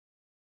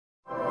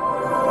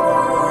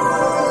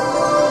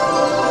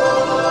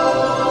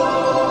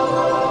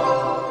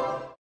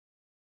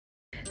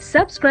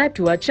Subscribe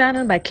to our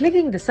channel by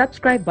clicking the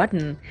subscribe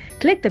button.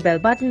 Click the bell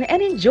button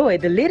and enjoy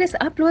the latest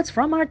uploads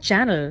from our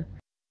channel.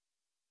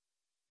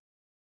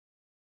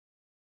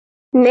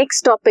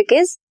 Next topic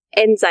is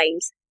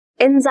enzymes.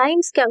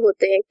 Enzymes क्या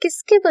होते हैं,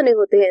 किसके बने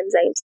होते हैं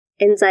enzymes?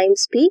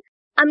 Enzymes भी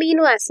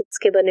amino acids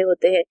के बने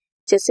होते हैं।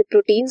 जैसे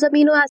प्रोटीन्स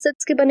अमीनो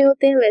एसिड्स के बने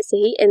होते हैं, वैसे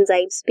ही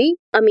एंजाइम्स भी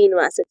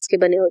अमीनो एसिड्स के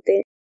बने होते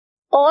हैं।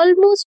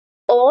 Almost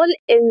all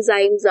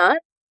enzymes are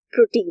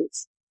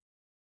proteins.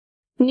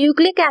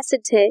 Nucleic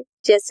acids है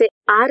जैसे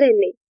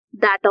RNA,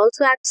 that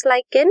also acts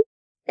like an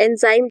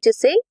enzyme,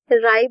 जिसे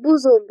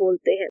राइबोसोम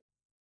बोलते हैं।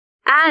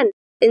 एंड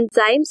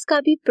एंजाइम्स का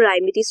भी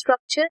primary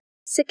structure,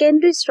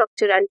 secondary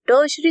structure and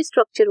tertiary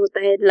structure होता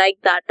है लाइक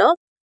दैट ऑफ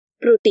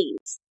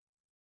प्रोटीन्स।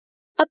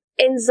 अब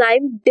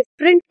एंजाइम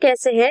डिफरेंट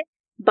कैसे है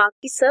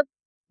बाकी सब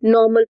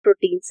नॉर्मल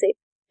प्रोटीन से?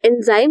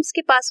 एंजाइम्स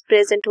के पास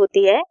प्रेजेंट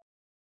होती है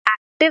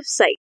एक्टिव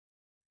साइट।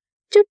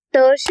 जो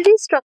टर्शियरी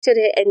स्ट्रक्चर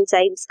है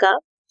एंजाइम्स का,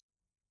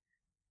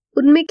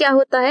 उनमें क्या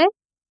होता है,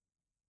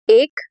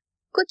 एक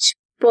कुछ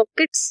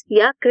पॉकेट्स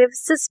या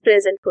क्रेविसेस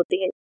प्रेजेंट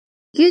होती हैं।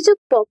 ये जो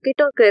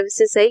पॉकेट और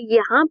क्रेविसेस है,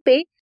 यहाँ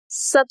पे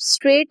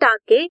सबस्ट्रेट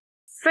आके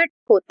फिट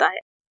होता है।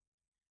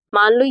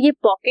 मान लो ये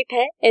पॉकेट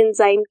है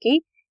एंजाइम की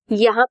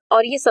यहाँ,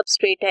 और ये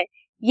सबस्ट्रेट है,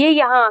 ये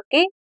यहाँ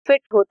आके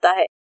फिट होता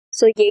है।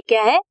 सो ये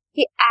क्या है,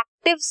 ये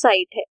एक्टिव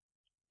साइट है।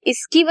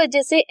 इसकी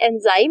वजह से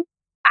एंजाइम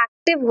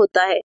एक्टिव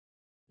होता है,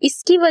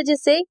 इसकी वजह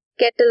से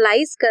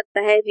कैटलाइज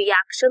करता है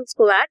रिएक्शंस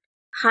को एट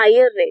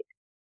हायर रेट।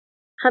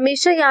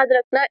 हमेशा याद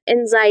रखना,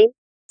 एंजाइम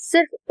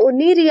सिर्फ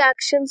उन्हीं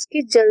रिएक्शंस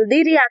की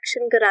जल्दी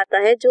रिएक्शन कराता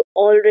है जो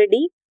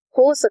ऑलरेडी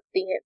हो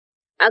सकती है।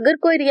 अगर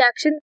कोई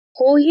रिएक्शन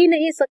हो ही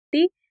नहीं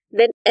सकती,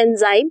 देन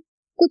एंजाइम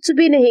कुछ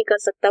भी नहीं कर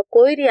सकता,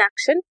 कोई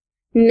रिएक्शन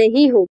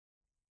नहीं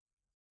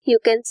होगी। यू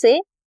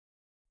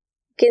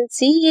कैन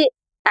सी ये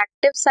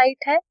एक्टिव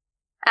साइट है,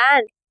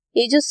 एंड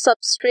ये जो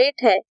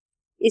सबस्ट्रेट है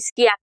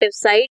इसकी एक्टिव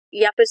साइट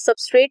या फिर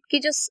सबस्ट्रेट की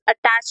जो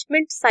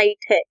अटैचमेंट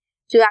साइट है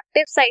जो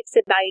एक्टिव साइट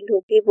से बाइंड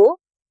होगी, वो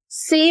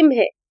सेम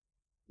है।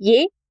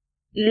 ये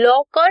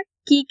लॉक और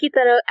की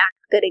तरह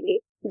एक्ट करेंगे।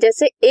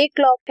 जैसे एक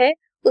लॉक है,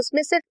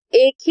 उसमें सिर्फ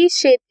एक ही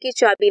शेप की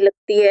चाबी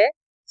लगती है,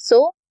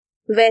 सो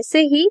वैसे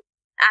ही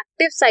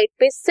एक्टिव साइट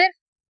पे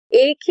सिर्फ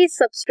एक ही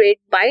सबस्ट्रेट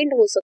बाइंड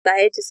हो सकता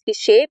है जिसकी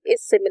shape is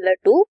similar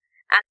to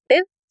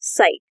active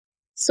site.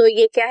 सो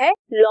ये क्या है,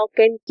 लॉक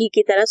एंड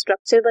की तरह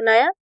स्ट्रक्चर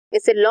बनाया।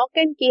 इसे लॉक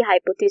एंड की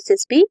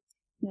हाइपोथेसिस भी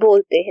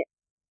बोलते हैं।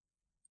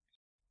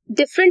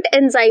 डिफरेंट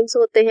एंजाइम्स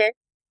होते हैं,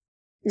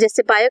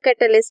 जैसे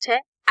बायोकैटलिस्ट है,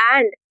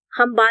 एंड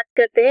हम बात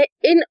करते हैं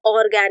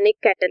इनऑर्गेनिक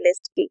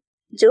कैटलिस्ट की,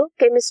 जो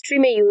केमिस्ट्री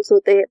में यूज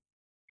होते हैं।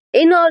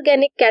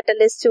 इनऑर्गेनिक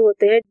कैटलिस्ट जो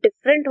होते हैं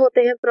डिफरेंट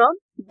होते हैं फ्रॉम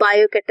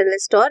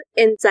बायोकैटलिस्ट और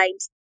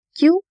एंजाइम्स।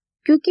 क्यों?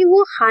 क्योंकि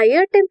वो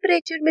हायर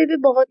टेम्परेचर में भी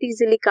बहुत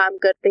इजीली काम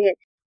करते हैं।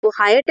 वो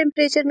हायर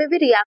टेम्परेचर में भी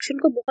रिएक्शन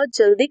को बहुत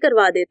जल्दी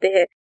करवा देते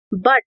हैं।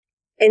 बट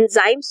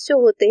एंजाइम्स जो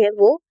होते हैं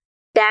वो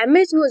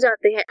डैमेज हो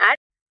जाते हैं at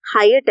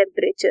higher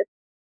temperature,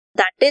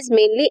 that is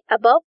mainly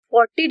above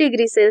 40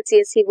 degree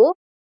Celsius ही वो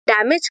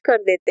डैमेज कर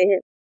देते हैं।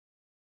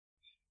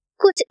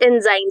 कुछ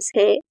एंजाइम्स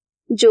हैं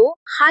जो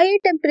हाई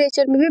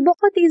टेम्परेचर में भी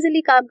बहुत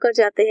इजीली काम कर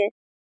जाते हैं।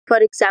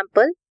 फॉर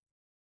एग्जाम्पल,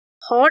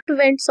 हॉट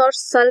वेंट्स और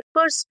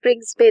सल्फर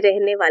स्प्रिंग्स पे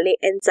रहने वाले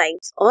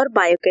एंजाइम्स और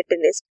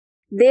biocatalyst,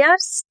 they are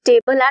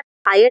stable at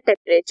higher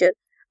temperature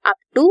up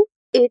to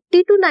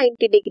 80 to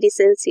 90 degree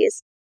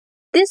Celsius.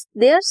 This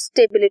there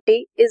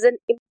stability is an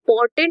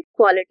important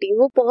quality.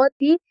 वो बहुत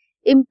ही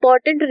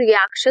इम्पॉर्टेंट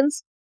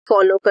रिएक्शंस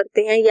फॉलो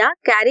करते हैं या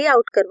कैरी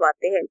आउट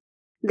करवाते हैं।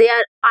 They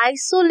are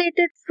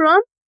isolated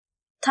from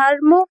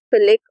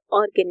thermophilic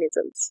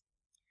organisms.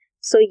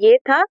 सो ये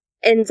था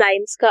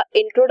एंजाइम्स का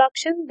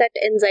इंट्रोडक्शन, दैट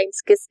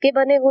एंजाइम्स किसके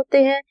बने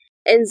होते हैं,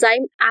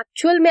 एंजाइम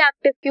एक्चुअल में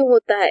एक्टिव क्यों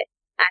होता है,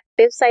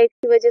 एक्टिव साइट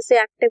की वजह से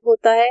एक्टिव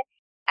होता है,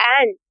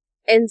 एंड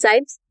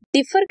एंजाइम्स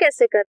डिफर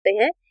कैसे करते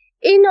हैं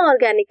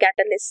इनऑर्गेनिक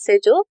कैटलिस्ट से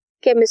जो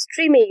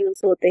केमिस्ट्री में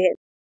यूज होते हैं।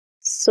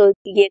 सो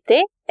ये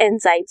थे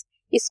एंजाइम्स।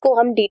 इसको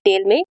हम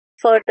डिटेल में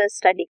फर्दर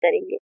स्टडी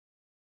करेंगे।